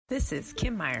This is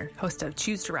Kim Meyer, host of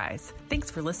Choose to Rise. Thanks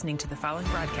for listening to the following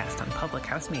broadcast on Public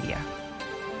House Media.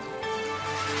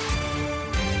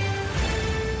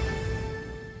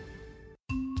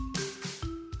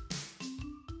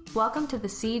 Welcome to the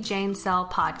C. Jane Sell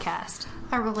podcast,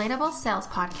 a relatable sales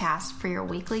podcast for your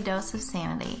weekly dose of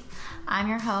sanity. I'm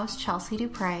your host, Chelsea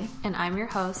Dupre. And I'm your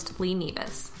host, Lee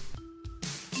Nevis.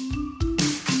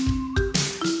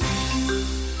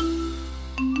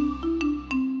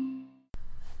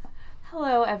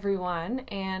 Hello, everyone,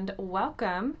 and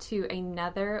welcome to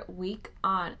another week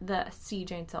on the C.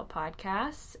 Jane Sell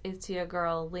podcast. It's your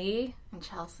girl, Lee. And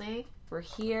Chelsea. We're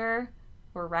here.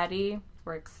 We're ready.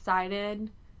 We're excited.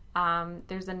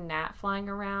 There's a gnat flying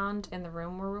around in the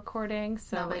room we're recording,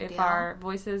 so no if deal. Our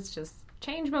voices just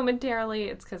change momentarily,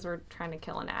 it's because we're trying to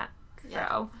kill a gnat. Yeah.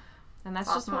 So, and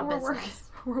that's just what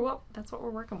that's what we're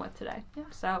working with today. Yeah.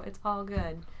 So it's all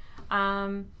good.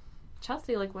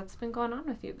 Chelsea, what's been going on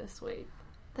with you this week?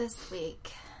 This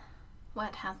week,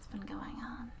 what has been going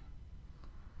on?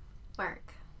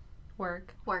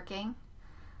 Working.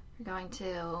 We're going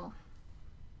to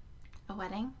a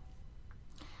wedding.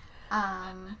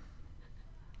 Yeah.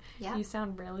 You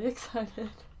sound really excited.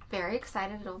 Very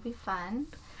excited. It'll be fun.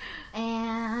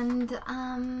 And,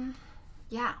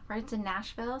 yeah, it's in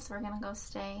Nashville, so we're going to go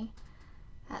stay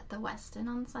at the Westin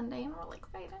on Sunday, and we're really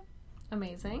excited.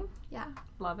 Amazing. Yeah.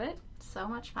 Love it. So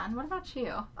much fun. What about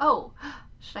you? Oh,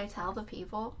 should I tell the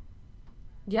people?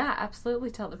 Yeah,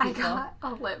 absolutely tell the people. I got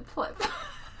a lip flip.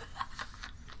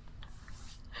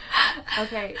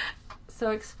 Okay,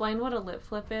 so explain what a lip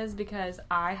flip is, because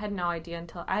I had no idea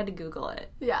until I had to Google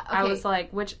it. Yeah, okay. I was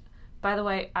like, by the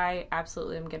way, I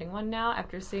absolutely am getting one now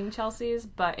after seeing Chelsea's,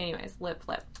 but anyways, lip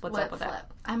flip. What's up with that?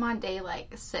 I'm on day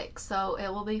 6, so it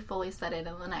will be fully set in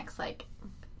the next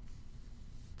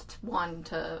 1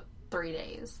 to 3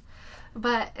 days.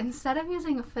 But instead of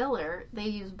using a filler, they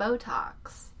use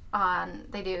Botox.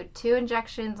 They do 2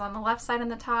 injections on the left side on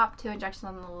the top, 2 injections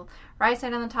on the right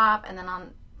side on the top, and then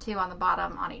 2 on the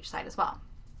bottom on each side as well.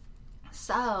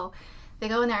 So they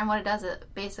go in there, and what it does, it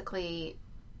basically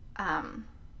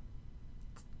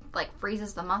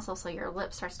freezes the muscle, so your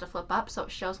lip starts to flip up, so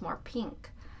it shows more pink.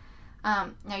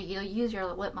 Now you'll use your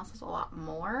lip muscles a lot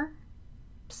more,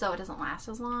 so it doesn't last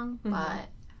as long, but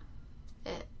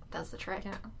it does the trick.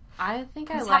 Yeah. I think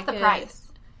I like like half the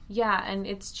price. Yeah, and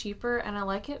it's cheaper, and I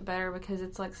like it better because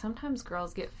it's sometimes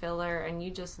girls get filler, and you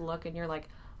just look and you're like,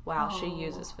 wow, she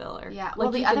uses filler. Yeah.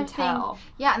 Well, the other thing,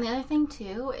 and the other thing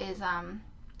too is,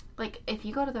 if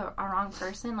you go to the wrong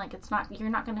person, you're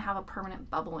not going to have a permanent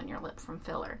bubble in your lip from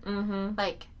filler. Mm-hmm.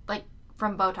 Like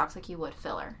from Botox, like you would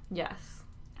filler. Yes.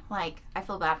 I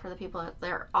feel bad for the people that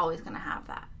they're always going to have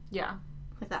that. Yeah.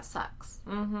 That sucks.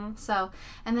 Mm-hmm. So,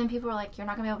 and then people are like, you're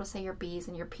not going to be able to say your B's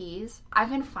and your P's. I've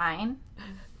been fine.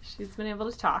 She's been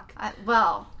able to talk.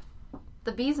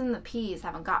 The B's and the P's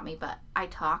haven't got me, but I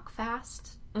talk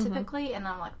fast typically, and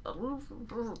I'm like,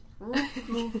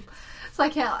 so I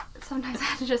can't, sometimes I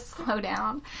have to just slow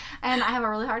down, and I have a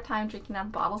really hard time drinking out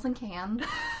of bottles and cans.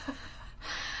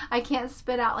 I can't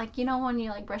spit out, when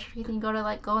you brush your teeth and you go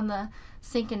to go in the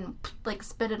sink and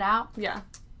spit it out. Yeah.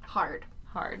 Hard.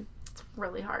 It's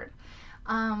really hard.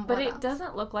 But it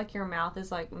doesn't look like your mouth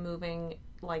is moving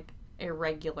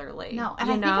irregularly. No, and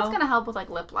I think it's going to help with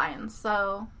lip lines,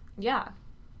 so. Yeah.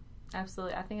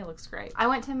 Absolutely. I think it looks great. I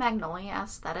went to Magnolia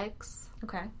Aesthetics.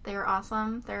 Okay. They were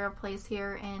awesome. They're a place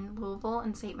here in Louisville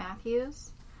in St.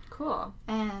 Matthews. Cool.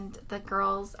 And the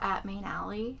girls at Main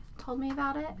Alley told me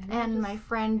about it. And my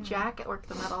friend Jack at Work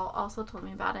the Metal also told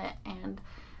me about it. And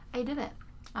I did it.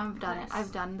 I've done it.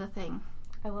 I've done the thing.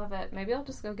 I love it. Maybe I'll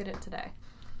just go get it today.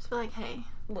 Just be like, hey.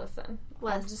 Listen.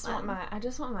 I just want my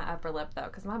upper lip, though,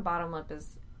 because my bottom lip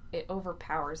it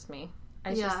overpowers me.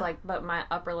 It's just but my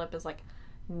upper lip is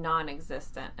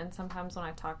non-existent, and sometimes when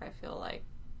I talk I feel like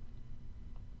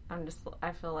I don't know.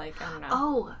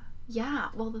 Oh yeah,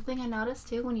 well the thing I noticed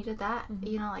too when you did that,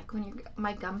 when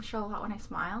my gums show a lot when I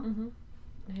smile.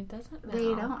 It doesn't now.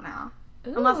 They don't now.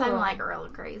 Ooh. Unless I'm really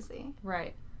crazy.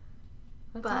 Right.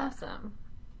 That's awesome.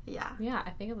 Yeah, I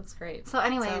think it looks great. So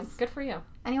anyways, good for you.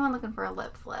 Anyone looking for a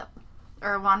lip flip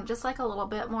or one just a little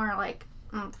bit more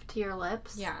oomph to your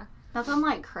lips? Yeah.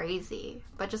 Nothing crazy,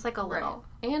 but just a little.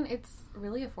 And it's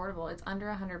really affordable. It's under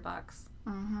 $100.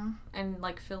 Mm-hmm.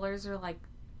 And fillers are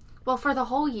well, for the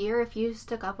whole year, if you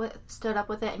stood up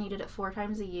with it and you did it 4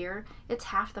 times a year, it's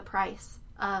half the price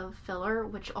of filler,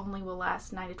 which only will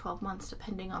last 9 to 12 months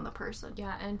depending on the person.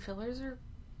 Yeah, and fillers are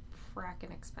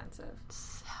fracking expensive.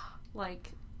 A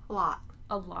lot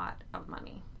of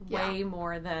money. Yeah. Way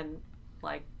more than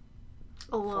a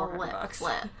little lip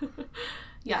flip.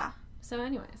 Yeah. So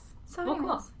anyways. So well,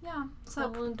 anyways, cool. Yeah. So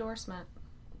little endorsement.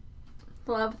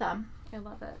 Love them. I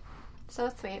love it. So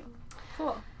sweet.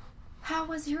 Cool. How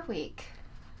was your week?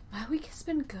 My week has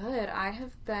been good. I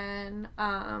have been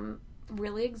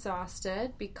really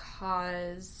exhausted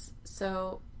because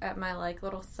at my like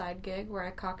little side gig where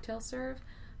I cocktail serve,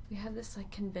 we had this like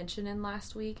convention in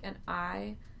last week, and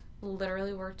I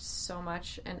literally worked so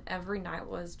much, and every night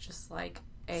was just like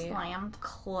a Slammed.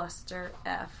 cluster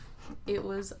F. It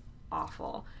was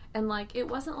awful. And like it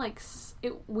wasn't like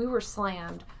we were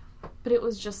slammed, but it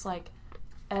was just like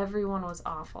everyone was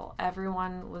awful.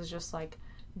 Everyone was just like,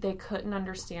 they couldn't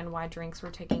understand why drinks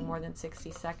were taking more than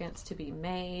 60 seconds to be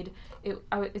made.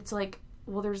 It's like,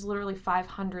 well, there's literally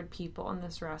 500 people in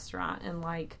this restaurant, and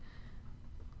like,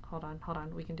 hold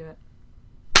on, we can do it.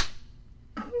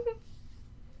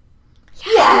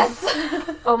 Yes!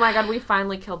 Oh my god, we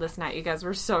finally killed this night, you guys.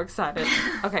 We're so excited.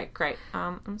 Okay, great.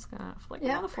 I'm just gonna flick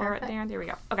on the floor right there. There we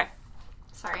go. Okay.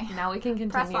 Sorry. Now we can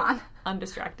continue. Press on.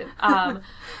 Undistracted.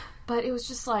 But it was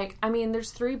just like, I mean,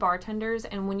 there's 3 bartenders,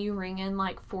 and when you ring in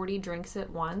like 40 drinks at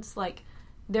once, like,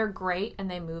 they're great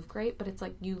and they move great, but it's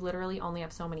like you literally only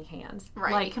have so many hands.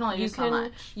 Right. Like, you can only do so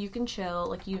much. You can chill.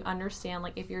 Like, you understand,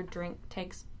 like, if your drink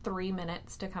takes 3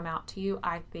 minutes to come out to you,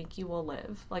 I think you will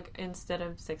live. Like, instead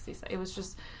of 60 seconds. It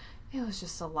was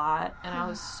just a lot, and I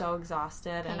was so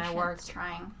exhausted. And I worked.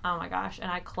 Trying. Oh my gosh. And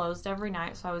I closed every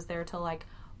night, so I was there till like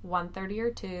 1:30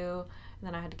 or 2. And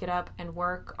then I had to get up and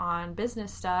work on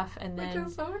business stuff, and then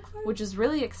which is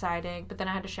really exciting. But then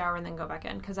I had to shower and then go back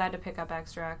in because I had to pick up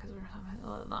extra.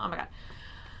 Oh my god!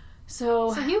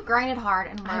 So you grinded hard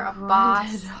and were a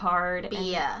boss. boss. Hard.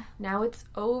 Yeah. Now it's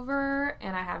over,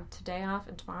 and I have today off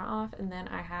and tomorrow off, and then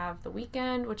I have the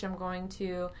weekend, which I'm going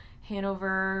to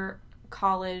Hanover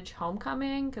College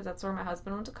homecoming because that's where my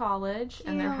husband went to college,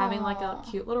 and they're having like a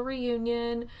cute little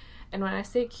reunion. And when I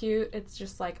say cute, it's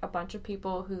just like a bunch of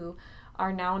people who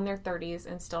are now in their 30s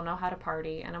and still know how to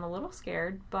party, and I'm a little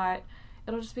scared, but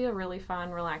it'll just be a really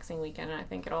fun, relaxing weekend, and I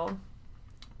think it'll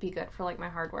be good for like my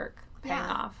hard work paying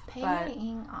off.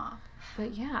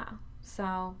 But yeah,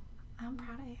 so I'm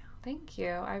proud of you. Thank you.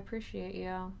 I appreciate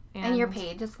you. And your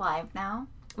page is live now.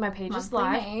 My page is Monthly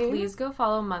live. Maine. Please go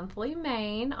follow Monthly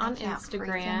Maine on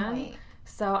Instagram.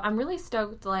 So I'm really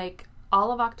stoked. Like,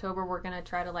 all of October, we're going to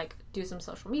try to, like, do some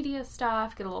social media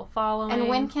stuff, get a little following. And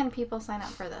when can people sign up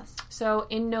for this? So,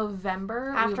 in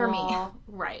November... After me.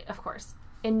 Right, of course.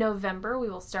 In November, we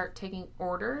will start taking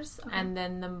orders, and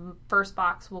then the first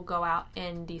box will go out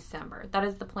in December. That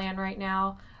is the plan right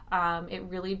now. It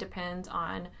really depends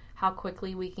on how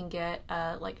quickly we can get,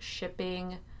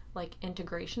 shipping... like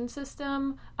integration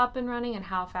system up and running, and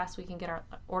how fast we can get our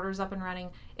orders up and running.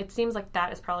 It seems like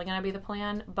that is probably going to be the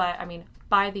plan, but I mean,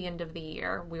 by the end of the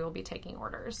year, we will be taking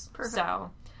orders. Perfect. So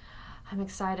I'm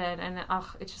excited, and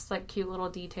it's just like cute little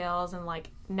details, and like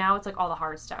now it's like all the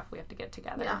hard stuff we have to get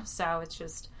together. Yeah. So it's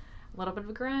just a little bit of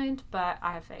a grind, but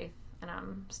I have faith, and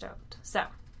I'm stoked. So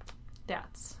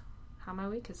that's how my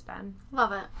week has been.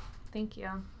 Love it. Thank you.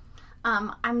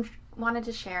 I wanted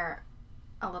to share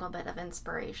a little bit of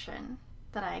inspiration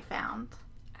that I found.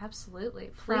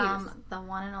 Absolutely. Please. From the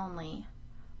one and only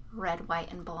Red,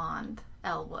 White, and Blonde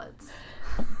Elle Woods.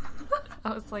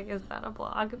 I was like, is that a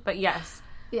blog? But yes.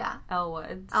 Yeah. Elle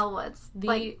Woods. Elle Woods.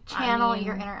 Channel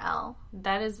your inner Elle.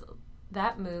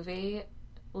 That movie,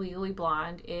 Legally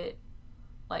Blonde, it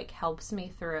like helps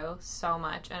me through so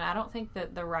much. And I don't think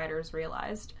that the writers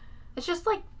realized. It's just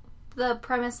like the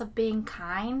premise of being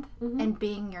kind and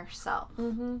being yourself.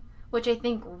 Mm-hmm. Which I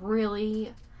think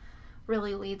really,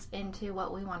 really leads into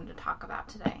what we wanted to talk about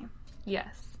today.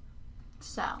 Yes.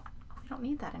 So, we don't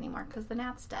need that anymore because the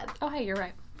gnat's dead. Oh, hey, you're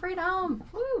right. Freedom!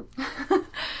 Woo!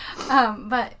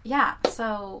 But, yeah,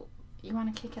 so you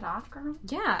want to kick it off, girl?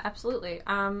 Yeah, absolutely.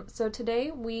 So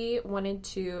today we wanted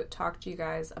to talk to you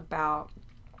guys about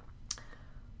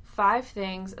 5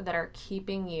 things that are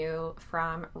keeping you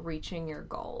from reaching your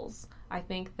goals. I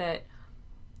think that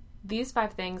these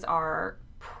 5 things are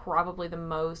probably the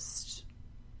most,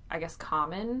 I guess,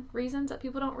 common reasons that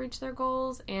people don't reach their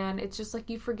goals, and it's just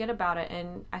like you forget about it.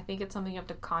 And I think it's something you have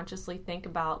to consciously think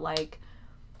about, like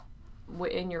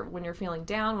when you're feeling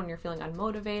down, when you're feeling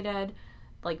unmotivated.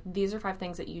 Like, these are 5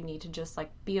 things that you need to just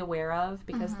like be aware of,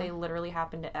 because they literally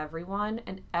happen to everyone,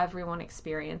 and everyone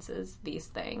experiences these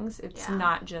things. It's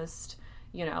not just,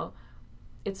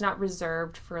 it's not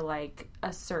reserved for like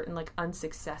a certain like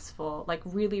unsuccessful, like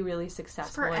really, really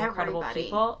successful, incredible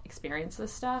people experience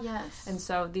this stuff. Yes. And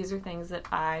so these are things that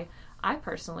I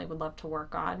personally would love to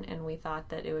work on, and we thought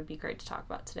that it would be great to talk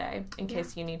about today in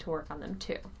case you need to work on them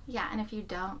too. Yeah, and if you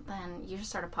don't, then you just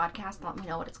start a podcast and let me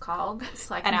know what it's called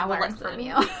so I can learn from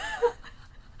you.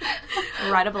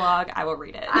 Write a blog. I will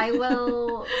read it. I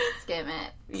will skim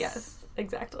it. Yes,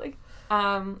 exactly.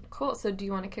 Cool. So do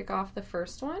you want to kick off the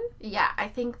first one? Yeah, I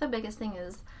think the biggest thing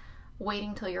is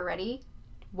waiting till you're ready.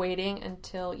 Waiting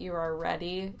until you are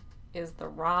ready is the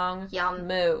wrong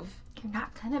move. You're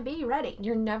not going to be ready.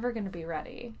 You're never going to be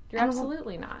ready. You're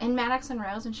absolutely not. In Maddox and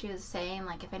Rose, when she was saying,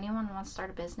 like, if anyone wants to start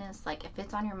a business, like, if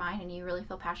it's on your mind and you really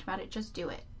feel passionate about it, just do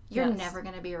it. You're never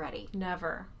going to be ready.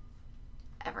 Never.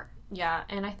 Ever. Yeah,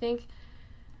 and I think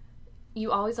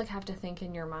you always, like, have to think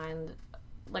in your mind.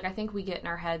 Like, I think we get in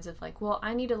our heads of, like, well,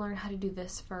 I need to learn how to do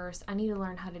this first. I need to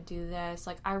learn how to do this.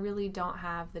 Like, I really don't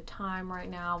have the time right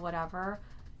now, whatever.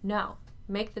 No.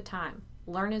 Make the time.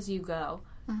 Learn as you go.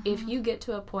 Mm-hmm. If you get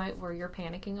to a point where you're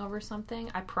panicking over something,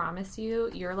 I promise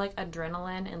you, your, like,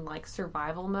 adrenaline and, like,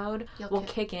 survival mode will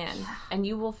kick in. Yeah. And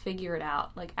you will figure it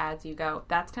out, like, as you go.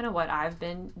 That's kind of what I've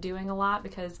been doing a lot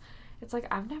because it's, like,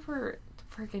 I've never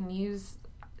freaking used,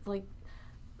 like,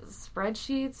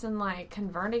 spreadsheets and like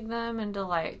converting them into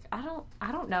like I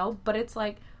don't know, but it's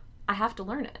like I have to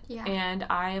learn it. Yeah. And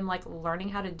I am like learning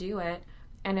how to do it,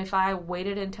 and if I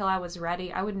waited until I was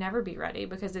ready, I would never be ready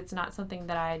because it's not something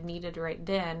that I needed right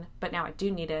then, but now I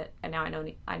do need it, and now I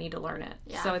know I need to learn it.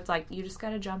 Yeah. So it's like you just got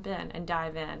to jump in and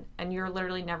dive in, and you're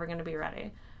literally never going to be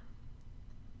ready.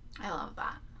 I love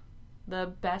that.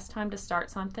 The best time to start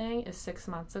something is 6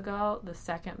 months ago. The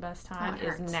second best time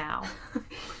is now.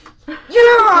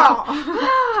 Yeah!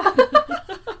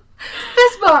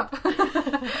 Fist bump!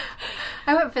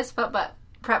 I went fist bump, but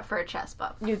prep for a chest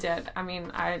bump. You did. I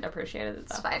mean, I appreciated it,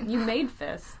 though. It's fine. You made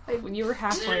fists. When you were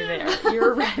halfway there. You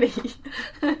were ready.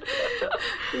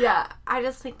 Yeah. I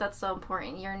just think that's so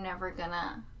important.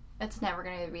 It's never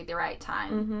gonna be the right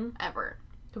time. Ever.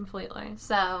 Completely.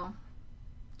 So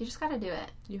you just got to do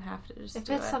it. You have to just do it.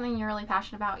 If it's something you're really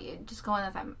passionate about, you just go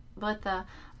in with the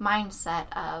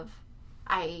mindset of,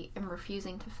 I am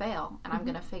refusing to fail, and I'm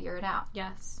going to figure it out.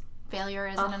 Yes. Failure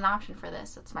isn't an option for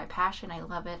this. It's my passion. I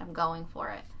love it. I'm going for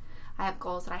it. I have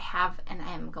goals that I have and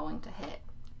I am going to hit.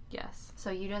 Yes. So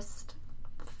you just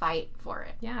fight for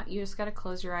it. Yeah, you just got to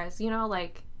close your eyes. You know,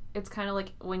 like, it's kind of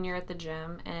like when you're at the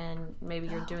gym and maybe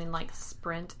you're doing like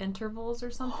sprint intervals or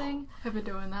something. I've been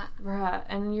doing that. Bruh,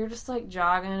 and you're just like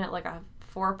jogging at like a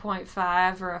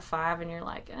 4.5 or a 5 and you're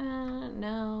like,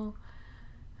 no,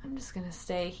 I'm just going to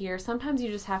stay here. Sometimes you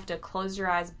just have to close your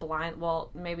eyes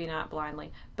well, maybe not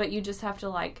blindly, but you just have to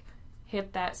like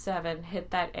hit that 7,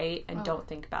 hit that 8 and don't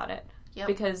think about it. Yep.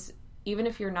 Because even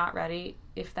if you're not ready,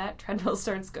 if that treadmill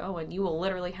starts going, you will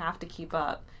literally have to keep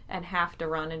up and have to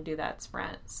run and do that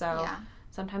sprint. So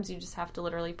sometimes you just have to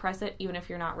literally press it, even if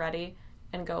you're not ready,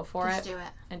 and go for it. Just do it.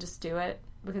 And just do it,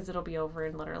 because it'll be over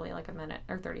in literally like a minute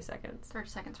or 30 seconds. 30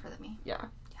 seconds for me. Yeah.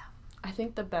 I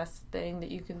think the best thing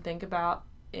that you can think about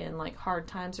in like hard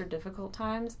times or difficult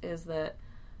times is that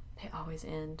they always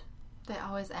end. They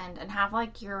always end. And have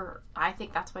like I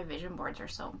think that's why vision boards are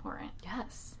so important.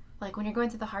 Yes. Like when you're going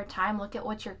through the hard time, look at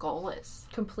what your goal is.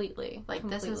 Completely. Like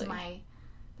this is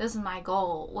my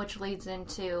goal, which leads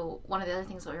into one of the other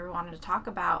things that we wanted to talk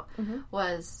about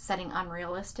was setting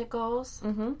unrealistic goals.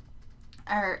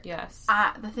 Yes.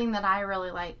 The thing that I really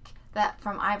like that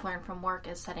I've learned from work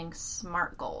is setting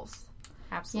SMART goals.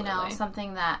 Absolutely. You know,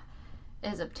 something that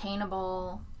is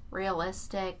obtainable,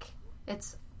 realistic.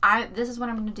 This is what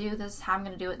I'm going to do. This is how I'm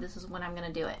going to do it. This is when I'm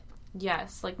going to do it.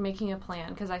 Yes, like making a plan,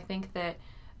 because I think that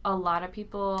a lot of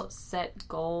people set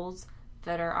goals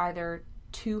that are either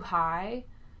too high,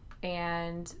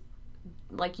 and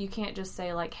like you can't just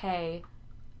say like, hey,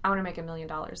 I want to make $1 million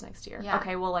next year. Yeah.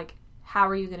 Okay, well, like, how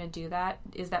are you going to do that?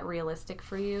 Is that realistic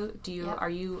for you? Are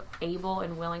you able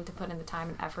and willing to put in the time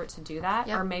and effort to do that?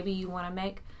 Or maybe you want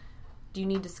to do you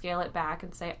need to scale it back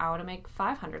and say, I want to make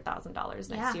 $500,000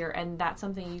 next year, and that's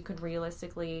something you could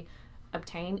realistically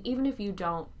obtain. Even if you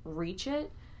don't reach it,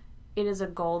 it is a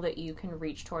goal that you can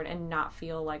reach toward and not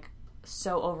feel like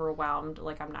so overwhelmed,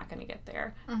 like I'm not going to get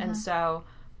there. And so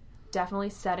definitely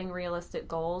setting realistic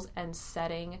goals and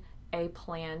setting a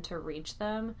plan to reach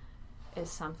them is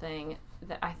something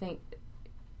that I think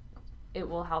it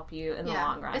will help you in the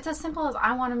long run. It's as simple as,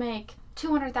 I want to make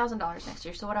 $200,000 next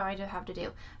year. So what do I have to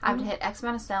do? I have to hit X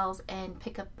amount of sales and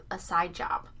pick up a side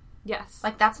job. Yes.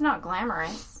 Like, that's not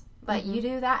glamorous, but you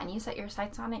do that and you set your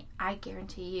sights on it, I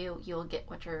guarantee you'll get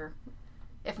what you're,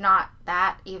 if not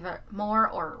that, either more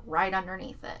or right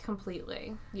underneath it.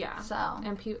 Completely. Yeah. So.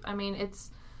 And I mean, it's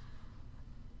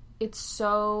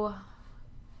so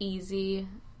easy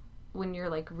when you're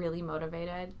like really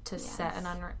motivated to set an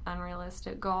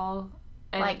unrealistic goal.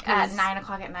 And like at 9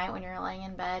 o'clock at night when you're laying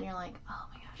in bed and you're like, oh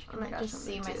my gosh, I just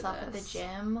see myself at the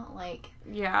gym. Like,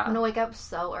 I'm going to wake up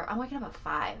I'm waking up at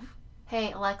 5.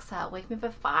 hey, Alexa, wake me up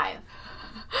at 5.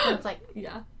 And it's like,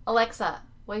 yeah. Alexa,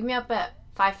 wake me up at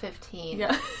 5:15.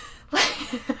 Yeah.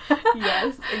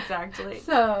 Yes, exactly.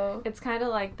 So it's kind of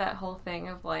like that whole thing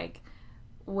of like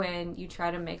when you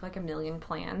try to make like a million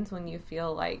plans when you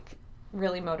feel like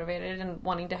really motivated and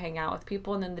wanting to hang out with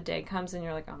people, and then the day comes and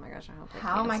you're like, oh my gosh, I hope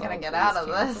how am I gonna get out of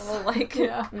this?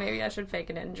 Like, maybe I should fake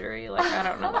an injury. Like, I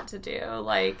don't know what to do.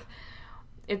 Like,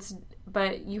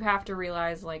 but you have to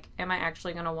realize, like, am I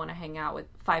actually gonna want to hang out with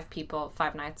 5 people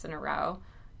 5 nights in a row,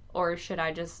 or should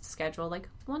I just schedule like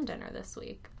one dinner this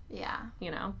week? Yeah,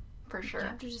 you know, for sure. You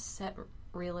have to just set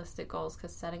realistic goals,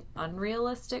 because setting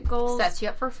unrealistic goals sets you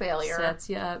up for failure.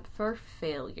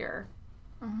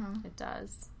 Mm-hmm. It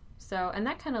does. So, and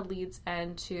that kind of leads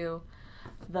into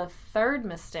the third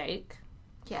mistake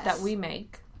that we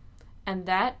make, and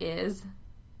that is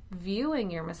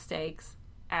viewing your mistakes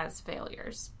as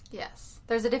failures. Yes.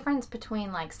 There's a difference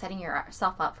between, like, setting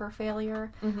yourself up for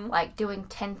failure, like doing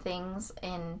 10 things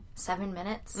in 7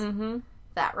 minutes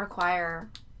that require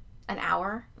an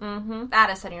hour.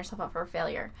 That is setting yourself up for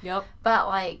failure. Yep. But,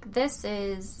 like, this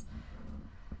is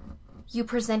you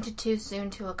presented too soon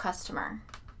to a customer.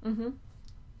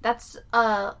 That's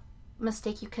a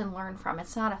mistake you can learn from.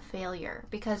 It's not a failure,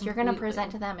 because you're going to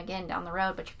present to them again down the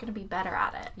road, but you're going to be better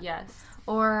at it. Yes.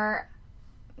 Or,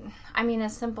 I mean,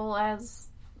 as simple as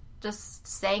just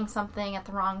saying something at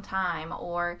the wrong time,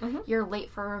 or you're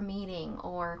late for a meeting,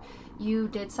 or you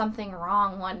did something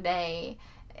wrong one day.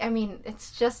 I mean,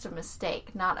 it's just a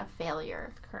mistake, not a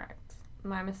failure. Correct.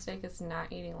 My mistake is not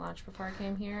eating lunch before I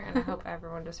came here, and I hope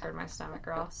everyone just heard my stomach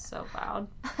growl so loud.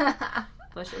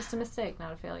 But it's just a mistake,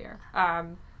 not a failure.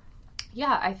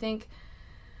 Yeah, I think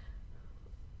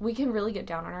we can really get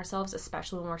down on ourselves,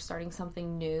 especially when we're starting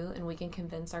something new, and we can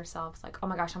convince ourselves, like, oh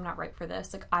my gosh, I'm not right for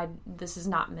this. Like, this is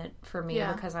not meant for me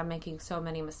because I'm making so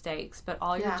many mistakes. But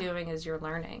all you're doing is you're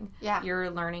learning. Yeah. You're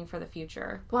learning for the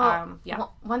future. Well,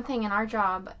 one thing in our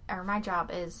job, or my job,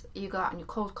 is you go out and you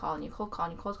cold call, and you cold call,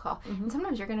 and you cold call. And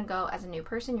sometimes you're going to go, as a new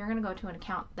person, you're going to go to an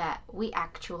account that we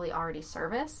actually already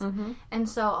service. And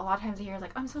so a lot of times you hear,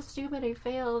 like, I'm so stupid, I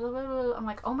failed. I'm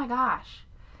like, oh my gosh.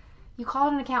 You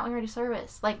called an account we already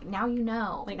service. Like, now you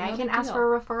know. Like, now you can ask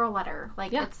for a referral letter.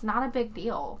 Like, it's not a big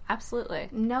deal. Absolutely.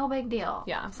 No big deal.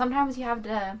 Yeah. Sometimes you have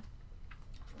to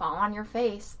fall on your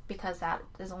face, because that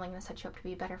is only going to set you up to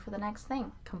be better for the next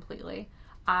thing. Completely.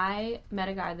 I met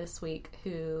a guy this week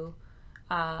who,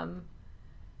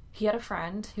 he had a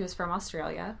friend who was from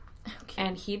Australia. Okay.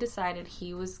 And he decided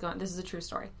he was going, this is a true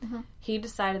story. He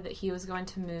decided that he was going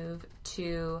to move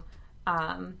to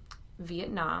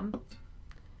Vietnam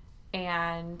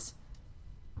and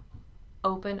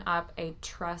open up a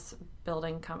truss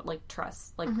building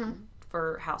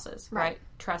for houses, right?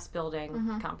 Truss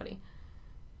building company.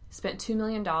 Spent $2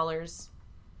 million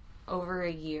over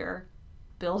a year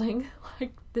building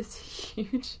this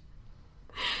huge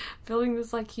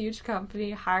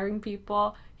company, hiring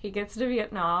people. He gets to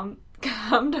Vietnam,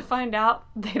 come to find out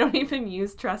they don't even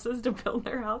use trusses to build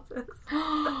their houses.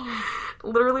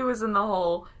 Literally was in the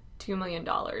hole $2 million.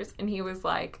 And he was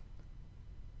like,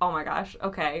 oh my gosh,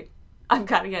 okay, I've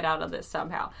got to get out of this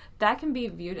somehow. That can be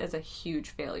viewed as a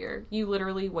huge failure. You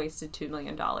literally wasted $2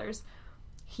 million.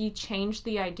 He changed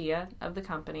the idea of the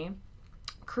company,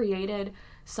 created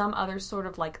some other sort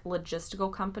of like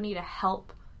logistical company to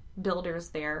help builders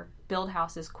there build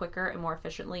houses quicker and more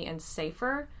efficiently and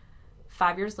safer.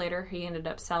 5 years later, he ended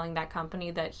up selling that company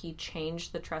that he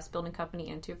changed the truss building company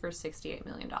into for $68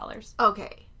 million.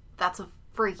 Okay, that's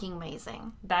freaking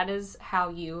amazing. That is how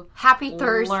you Happy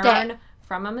Thursday. Learn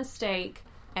from a mistake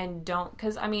and don't,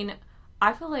 because I mean,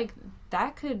 I feel like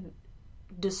that could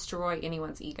destroy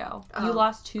anyone's ego. You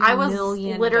lost $2 million. I was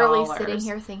literally sitting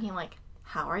here thinking, like,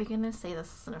 how are you going to say this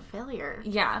isn't a failure?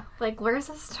 Yeah. Like, where's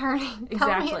this turning?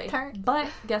 Exactly. But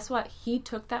guess what? He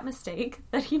took that mistake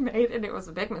that he made, and it was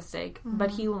a big mistake, but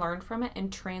he learned from it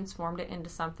and transformed it into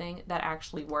something that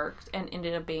actually worked and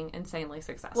ended up being insanely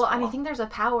successful. Well, and I think there's a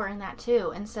power in that,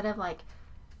 too. Instead of, like,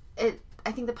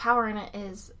 I think the power in it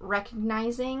is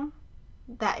recognizing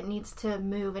that it needs to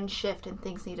move and shift and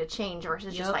things need to change,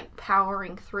 versus just, like,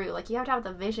 powering through. Like, you have to have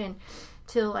the vision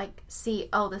to, like, see,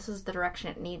 oh, this is the direction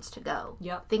it needs to go.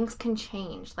 Yep. Things can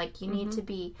change. Like, you need to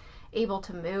be able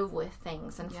to move with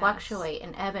things and fluctuate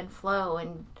and ebb and flow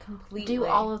and completely do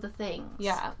all of the things.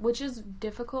 Yeah, which is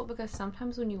difficult because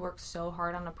sometimes when you work so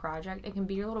hard on a project, it can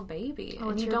be your little baby.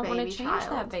 And you don't want to change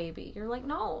that baby. You're like,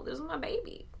 no, this is my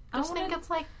baby. I just think it's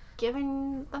like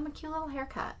giving them a cute little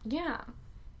haircut. Yeah.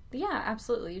 Yeah,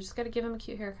 absolutely. You just got to give them a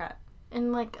cute haircut.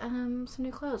 And, like, some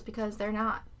new clothes, because they're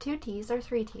not 2 T's, they're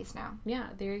 3 T's now. Yeah,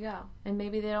 there you go. And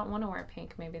maybe they don't want to wear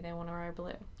pink. Maybe they want to wear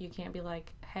blue. You can't be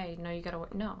like, hey, no, you gotta wear...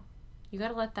 No. You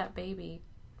gotta let that baby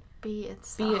be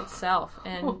itself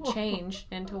and change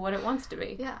into what it wants to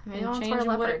be. Yeah, maybe and change in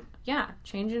what it,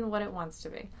 change in what it wants to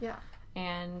be. Yeah.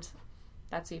 And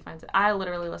that's how you find it. I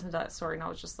literally listened to that story and I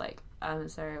was just like, I'm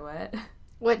sorry, what?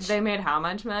 Which they made how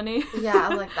much money? Yeah, I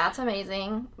was like, that's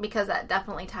amazing, because that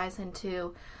definitely ties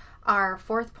into our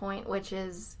 4th point, which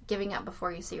is giving up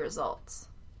before you see results.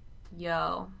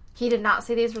 Yo. He did not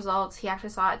see these results. He actually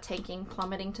saw it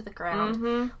plummeting to the ground.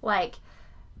 Mm-hmm. Like,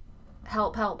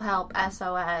 help, help, help,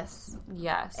 SOS.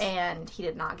 Yes. And he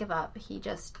did not give up. He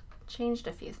just changed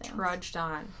a few things. Trudged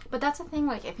on. But that's the thing,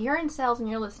 like, if you're in sales and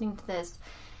you're listening to this,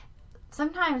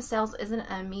 sometimes sales isn't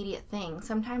an immediate thing.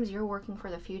 Sometimes you're working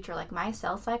for the future. Like, my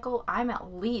sales cycle, I'm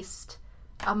at least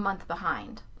a month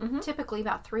behind. Mm-hmm. Typically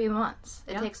about 3 months.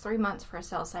 It takes 3 months for a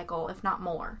sales cycle, if not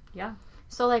more. Yeah.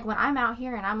 So, like, when I'm out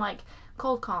here and I'm, like,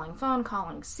 cold calling, phone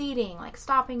calling, seating, like,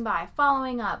 stopping by,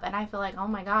 following up, and I feel like, oh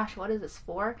my gosh, what is this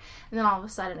for? And then all of a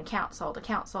sudden, account sold,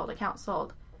 account sold, account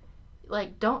sold.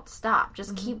 Like, don't stop.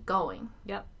 Just keep going.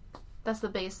 Yep. That's the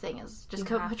biggest thing, is just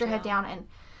put your head down, and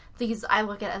these I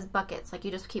look at as buckets. Like,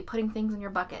 you just keep putting things in your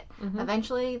bucket. Mm-hmm.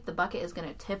 Eventually, the bucket is going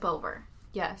to tip over.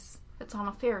 Yes. It's on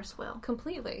a Ferris wheel.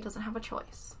 Completely. It doesn't have a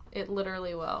choice. It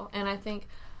literally will. And I think,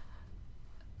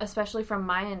 especially from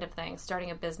my end of things, starting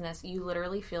a business, you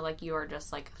literally feel like you are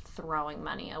just, like, throwing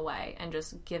money away and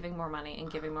just giving more money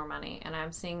and giving more money. And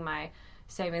I'm seeing my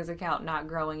savings account not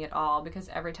growing at all, because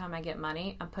every time I get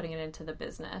money, I'm putting it into the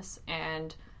business.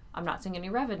 And I'm not seeing any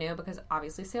revenue because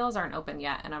obviously sales aren't open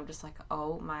yet. And I'm just like,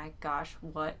 oh my gosh,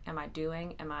 what am I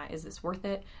doing? Is this worth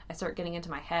it? I start getting into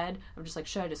my head. I'm just like,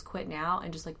 should I just quit now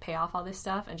and just, like, pay off all this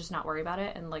stuff and just not worry about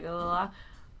it? And, like, blah, blah, blah.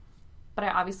 But I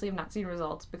obviously have not seen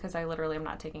results because I literally am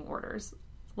not taking orders.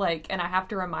 Like, and I have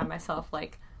to remind myself,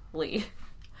 like, Lee,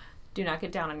 do not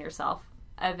get down on yourself.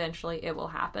 Eventually it will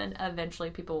happen. Eventually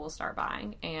people will start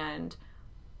buying, and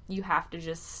you have to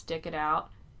just stick it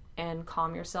out and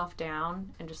calm yourself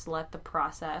down and just let the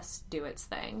process do its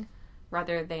thing,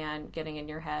 rather than getting in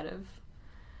your head of,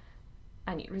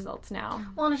 I need results now.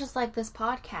 Well, and it's just like this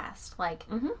podcast. Like,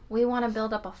 we want to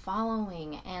build up a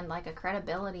following and, like, a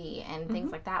credibility and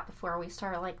things like that before we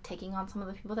start, like, taking on some of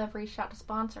the people that have reached out to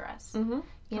sponsor us. You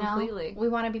Completely. know? We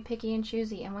want to be picky and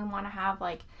choosy, and we want to have,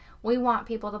 like, we want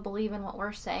people to believe in what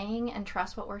we're saying and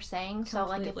trust what we're saying. So,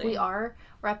 like, if we are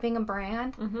repping a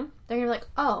brand, then you're like,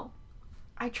 oh,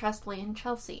 I trust Lee and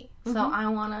Chelsea. So I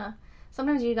want to...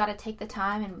 Sometimes you got to take the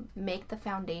time and make the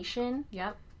foundation.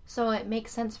 Yep. So it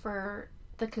makes sense for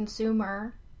the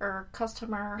consumer or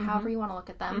customer, however you want to look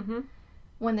at them,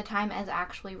 when the time is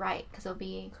actually right, because it'll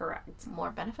be correct, more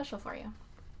beneficial for you.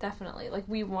 Definitely. Like,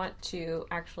 we want to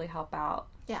actually help out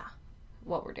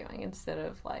what we're doing instead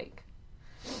of, like...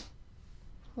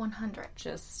 100.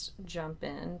 Just jump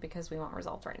in because we want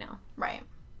results right now. Right.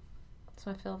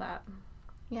 So I feel that.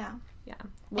 Yeah. Yeah.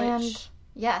 And,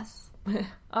 yes.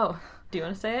 Oh, do you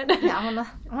want to say it? Yeah,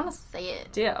 I want to say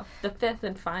it. Do. The 5th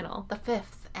and final. The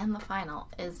 5th and the final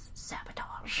is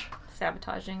sabotage.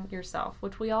 Sabotaging yourself,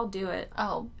 which we all do it.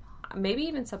 Oh. Maybe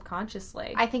even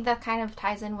subconsciously. I think that kind of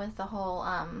ties in with the whole,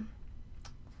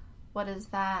 what is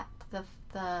that?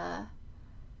 The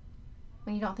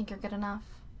when you don't think you're good enough.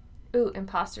 Ooh,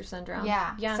 imposter syndrome.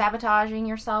 Yeah. Sabotaging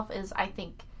yourself is, I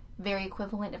think, very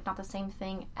equivalent, if not the same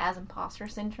thing, as imposter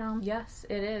syndrome. Yes,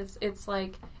 it is. It's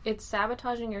like, it's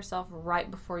sabotaging yourself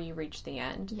right before you reach the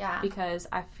end. Yeah. Because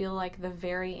I feel like the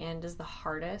very end is the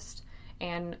hardest,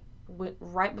 and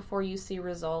right before you see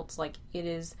results, like, it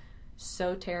is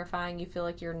so terrifying. You feel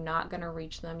like you're not going to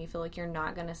reach them. You feel like you're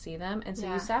not going to see them. And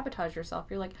so you sabotage yourself.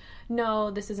 You're like,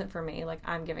 no, this isn't for me. Like,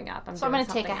 I'm giving up. I'm going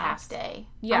to take a half day.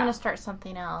 Yeah. I'm going to start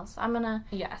something else. I'm going to...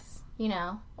 Yes. You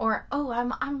know, or, oh,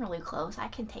 I'm really close. I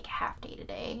can take a half day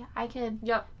today. I could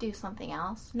do something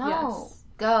else. No. Yes.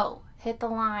 Go. Hit the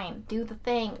line. Do the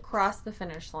thing. Cross the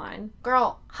finish line.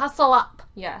 Girl, hustle up.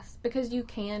 Yes. Because you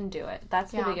can do it.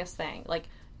 That's the biggest thing. Like,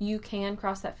 you can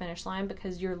cross that finish line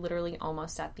because you're literally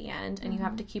almost at the end. And you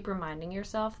have to keep reminding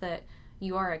yourself that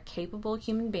you are a capable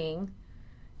human being.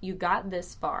 You got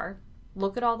this far.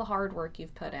 Look at all the hard work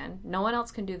you've put in. No one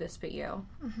else can do this but you.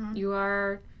 You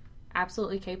are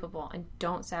absolutely capable, and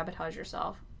don't sabotage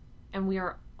yourself. And we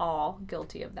are all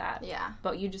guilty of that. Yeah.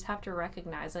 But you just have to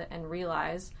recognize it and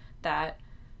realize that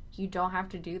you don't have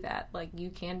to do that. Like, you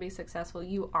can be successful.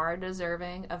 You are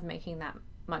deserving of making that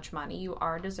much money. You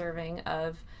are deserving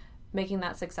of making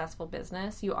that successful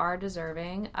business. You are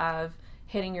deserving of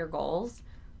hitting your goals.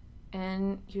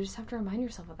 And you just have to remind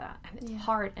yourself of that. And it's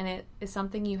hard. And it is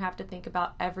something you have to think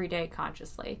about every day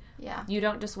consciously. Yeah. You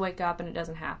don't just wake up and it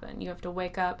doesn't happen. You have to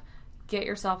wake up, get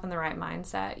yourself in the right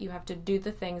mindset. You have to do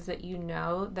the things that you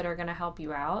know that are going to help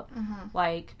you out. Mm-hmm.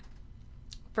 Like,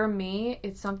 for me,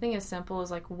 it's something as simple as,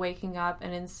 like, waking up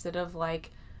and instead of,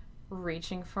 like,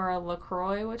 reaching for a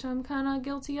LaCroix, which I'm kind of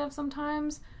guilty of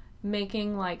sometimes,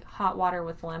 making, like, hot water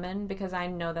with lemon, because I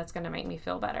know that's going to make me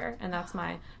feel better. And that's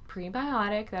my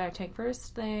prebiotic that I take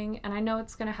first thing, and I know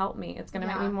it's going to help me. It's going to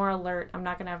make me more alert. I'm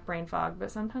not going to have brain fog,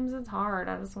 but sometimes it's hard.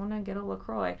 I just want to get a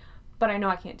LaCroix. But I know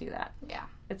I can't do that. Yeah.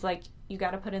 It's like, you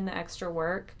got to put in the extra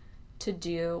work to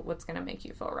do what's going to make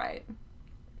you feel right.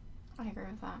 I agree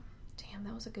with that. Damn,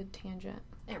 that was a good tangent.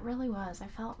 It really was. I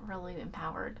felt really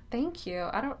empowered. Thank you.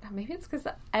 Maybe it's because,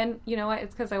 and you know what?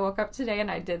 It's because I woke up today and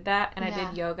I did that, and I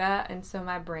did yoga, and so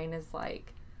my brain is,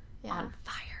 like, on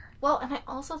fire. Well, and I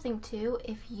also think, too,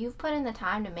 if you've put in the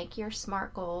time to make your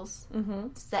SMART goals,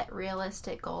 set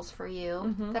realistic goals for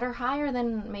you that are higher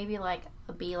than maybe, like,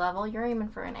 a B level, you're aiming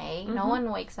for an A. No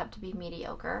one wakes up to be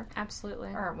mediocre. Absolutely.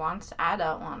 Or wants to. I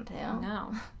don't want to.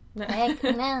 No. Heck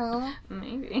no.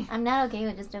 Maybe. I'm not okay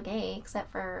with just okay,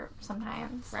 except for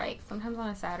sometimes. Right. Like, sometimes on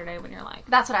a Saturday when you're like...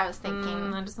 That's what I was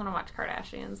thinking. I just want to watch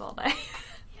Kardashians all day.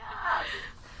 Yes.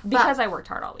 Because I worked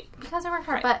hard all week. Because I worked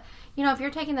hard. Right. But, you know, if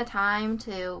you're taking the time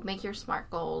to make your SMART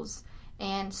goals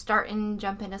and start and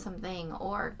jump into something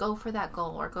or go for that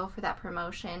goal or go for that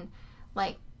promotion,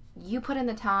 like, you put in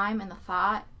the time and the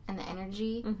thought and the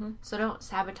energy, so don't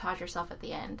sabotage yourself at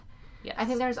the end. Yes. I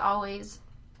think there's always...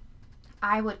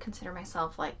 I would consider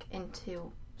myself, like,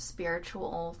 into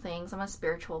spiritual things. I'm a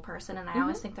spiritual person, and I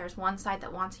always think there's one side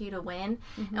that wants you to win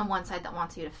and one side that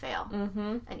wants you to fail.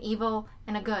 An evil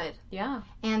and a good. Yeah.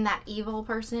 And that evil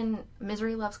person,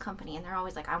 misery loves company, and they're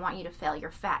always like, I want you to fail.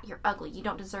 You're fat. You're ugly. You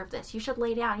don't deserve this. You should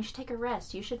lay down. You should take a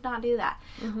rest. You should not do that.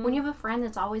 When you have a friend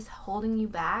that's always holding you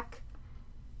back,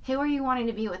 who are you wanting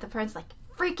to be with? A friend's like,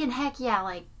 freaking heck yeah,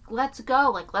 like, let's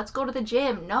go. Like, let's go to the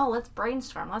gym. No, let's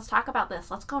brainstorm. Let's talk about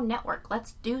this. Let's go network.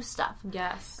 Let's do stuff.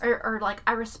 Yes. Or like,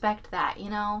 I respect that, you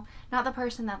know? Not the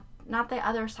person that, not the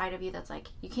other side of you that's like,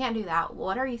 you can't do that.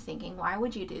 What are you thinking? Why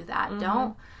would you do that?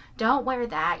 Don't wear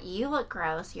that. You look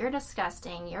gross. You're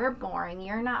disgusting. You're boring.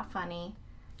 You're not funny.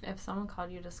 If someone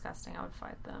called you disgusting, I would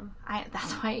fight them.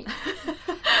 That's why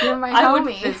you're my homie. I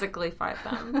would physically fight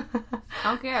them. I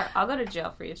don't care. I'll go to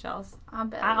jail for you, Chels. I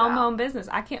bet I own my own business.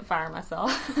 I can't fire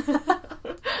myself.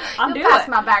 I'll pass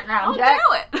my background check.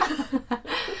 I'll do it.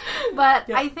 But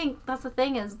I think that's the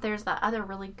thing is there's that other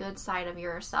really good side of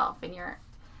yourself and your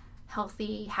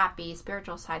healthy, happy,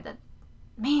 spiritual side that,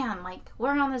 man, like,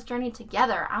 we're on this journey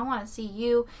together. I want to see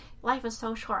you. Life is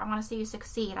so short. I want to see you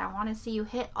succeed. I want to see you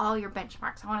hit all your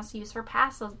benchmarks. I want to see you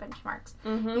surpass those benchmarks.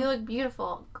 You look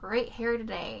beautiful. Great hair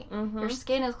today. Your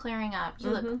skin is clearing up.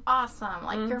 You look awesome.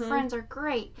 Like, your friends are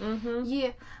great.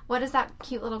 What is that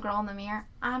cute little girl in the mirror?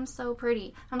 I'm so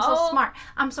pretty. I'm so smart.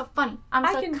 I'm so funny. I'm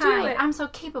so kind. I'm so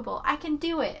capable. I can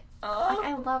do it. Like,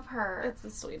 I love her. It's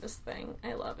the sweetest thing.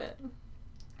 I love it.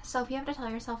 So if you have to tell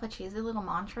yourself a cheesy little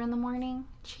mantra in the morning,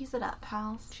 cheese it up,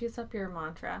 pals. Cheese up your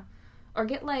mantra. Or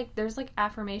get, like, there's, like,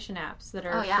 affirmation apps that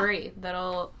are free.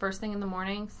 That'll, first thing in the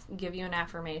morning, give you an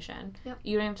affirmation. Yep.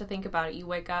 You don't have to think about it. You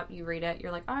wake up, you read it,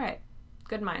 you're like, all right,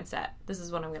 good mindset. This is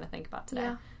what I'm going to think about today.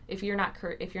 Yeah. If you're not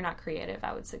creative,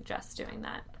 I would suggest doing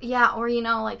that. Yeah, or, you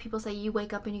know, like, people say you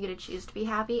wake up and you get to choose to be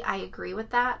happy. I agree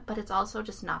with that, but it's also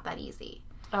just not that easy.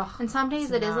 Ugh, and some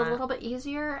days it is a little bit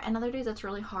easier, and other days it's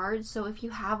really hard. So if you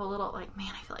have a little, like,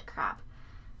 man, I feel like crap.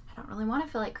 I don't really want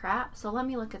to feel like crap, so let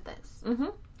me look at this.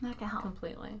 That can help.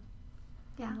 Completely.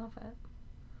 Yeah. I love it.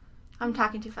 I'm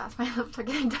talking too fast. My lips are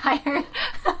getting tired.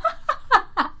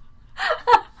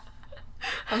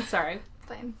 I'm sorry.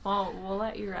 Fine. Well, we'll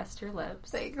let you rest your lips.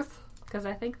 Thanks. Because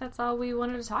I think that's all we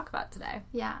wanted to talk about today.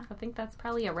 Yeah. I think that's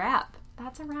probably a wrap.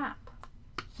 That's a wrap.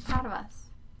 Proud of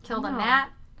us. Killed a gnat.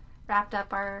 Wrapped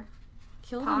up our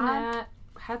Killed a gnat.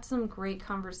 Had some great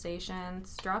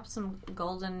conversations. Dropped some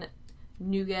golden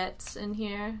nougats in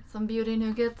here. Some beauty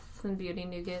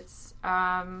nougats.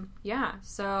 Yeah,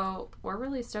 so we're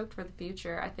really stoked for the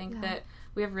future. I think that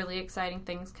we have really exciting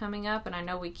things coming up, and I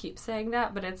know we keep saying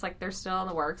that, but it's like they're still in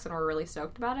the works, and we're really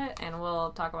stoked about it, and we'll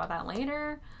talk about that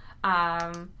later.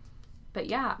 But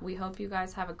yeah, we hope you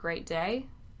guys have a great day.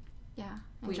 Yeah,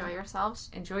 enjoy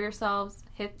yourselves. Enjoy yourselves.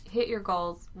 Hit your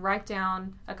goals. Write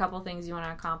down a couple things you want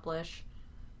to accomplish,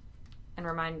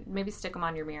 and maybe stick them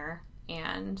on your mirror,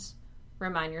 and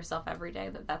remind yourself every day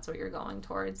that that's what you're going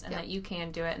towards, and that you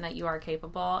can do it, and that you are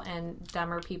capable, and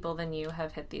dumber people than you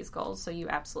have hit these goals, so you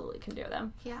absolutely can do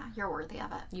them. Yeah, you're worthy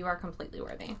of it. You are completely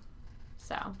worthy.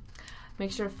 So,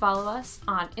 Make sure to follow us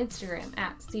on Instagram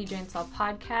at CJ and Saul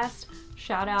Podcast.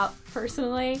 Shout out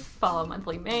personally. Follow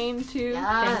Monthly Maine too.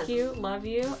 Yes. Thank you. Love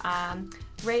you.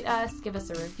 Rate us. Give us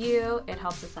a review. It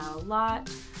helps us out a lot.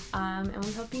 And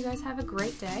we hope you guys have a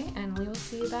great day. And we will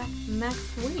see you back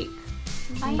next week.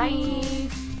 Bye.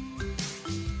 Bye.